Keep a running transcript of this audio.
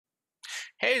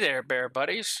Hey there, bear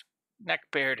buddies.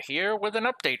 NeckBear'd here with an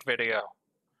update video.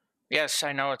 Yes,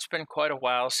 I know it's been quite a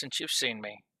while since you've seen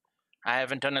me. I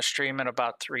haven't done a stream in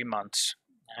about 3 months,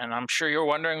 and I'm sure you're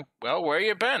wondering, well, where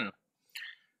you been?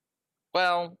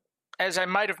 Well, as I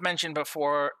might have mentioned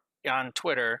before on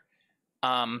Twitter,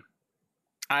 I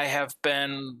have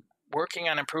been working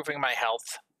on improving my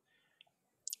health,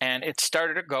 and it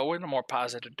started to go in a more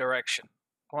positive direction.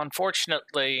 Well,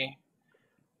 unfortunately,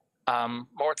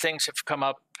 more things have come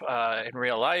up in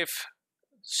real life.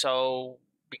 So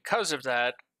because of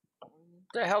that,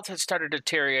 the health had started to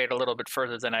deteriorate a little bit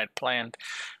further than I'd planned,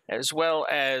 as well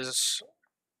as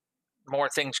more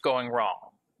things going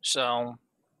wrong. So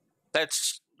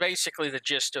that's basically the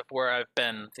gist of where I've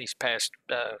been these past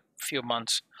few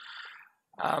months.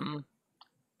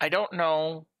 I don't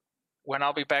know when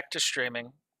I'll be back to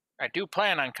streaming. I do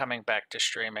plan on coming back to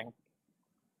streaming,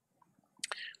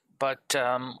 but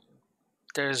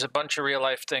there's a bunch of real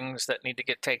life things that need to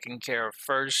get taken care of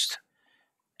first,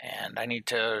 and I need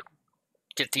to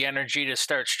get the energy to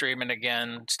start streaming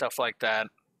again, stuff like that.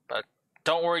 But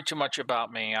don't worry too much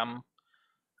about me.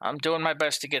 I'm doing my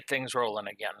best to get things rolling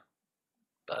again.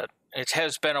 But it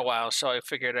has been a while, so I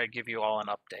figured I'd give you all an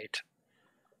update.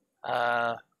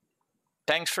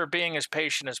 Thanks for being as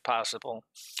patient as possible.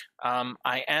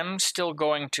 I am still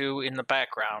going to, in the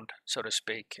background, so to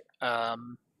speak,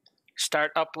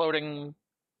 start uploading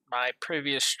my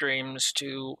previous streams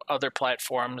to other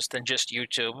platforms than just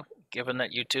YouTube, given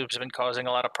that YouTube's been causing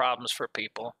a lot of problems for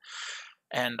people.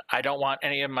 And I don't want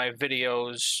any of my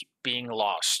videos being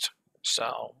lost.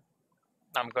 So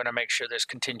I'm going to make sure there's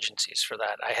contingencies for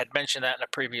that. I had mentioned that in a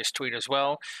previous tweet as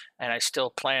well, and I still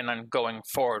plan on going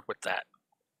forward with that.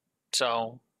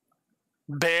 So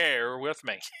bear with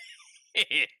me.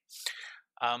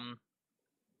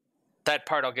 That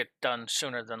part I'll get done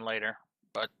sooner than later.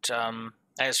 But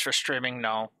as for streaming,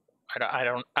 no, I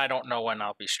don't know when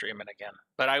I'll be streaming again.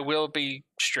 But I will be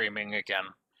streaming again.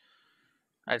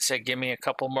 I'd say give me a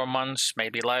couple more months,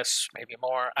 maybe less, maybe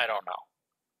more. I don't know.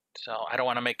 So I don't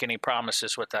want to make any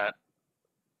promises with that,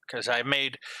 because I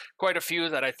made quite a few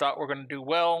that I thought were going to do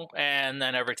well, and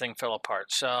then everything fell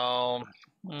apart. So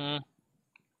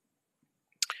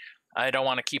I don't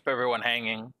want to keep everyone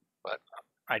hanging, but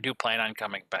I do plan on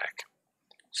coming back.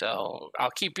 So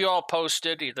I'll keep you all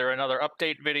posted, either another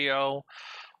update video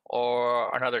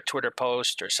or another Twitter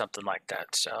post or something like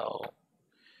that. So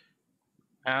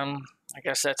I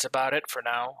guess that's about it for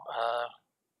now.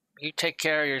 You take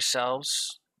care of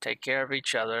yourselves. Take care of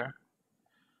each other.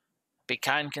 Be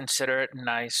kind, considerate, and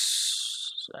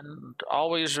nice. And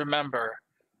always remember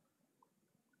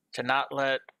to not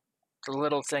let the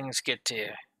little things get to you.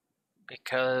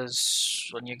 Because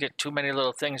when you get too many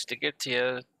little things to get to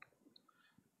you,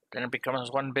 then it becomes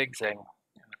one big thing.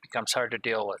 And it becomes hard to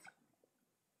deal with.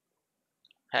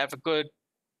 Have a good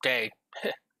day.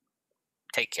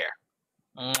 Take care.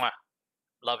 Mwah.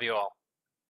 Love you all.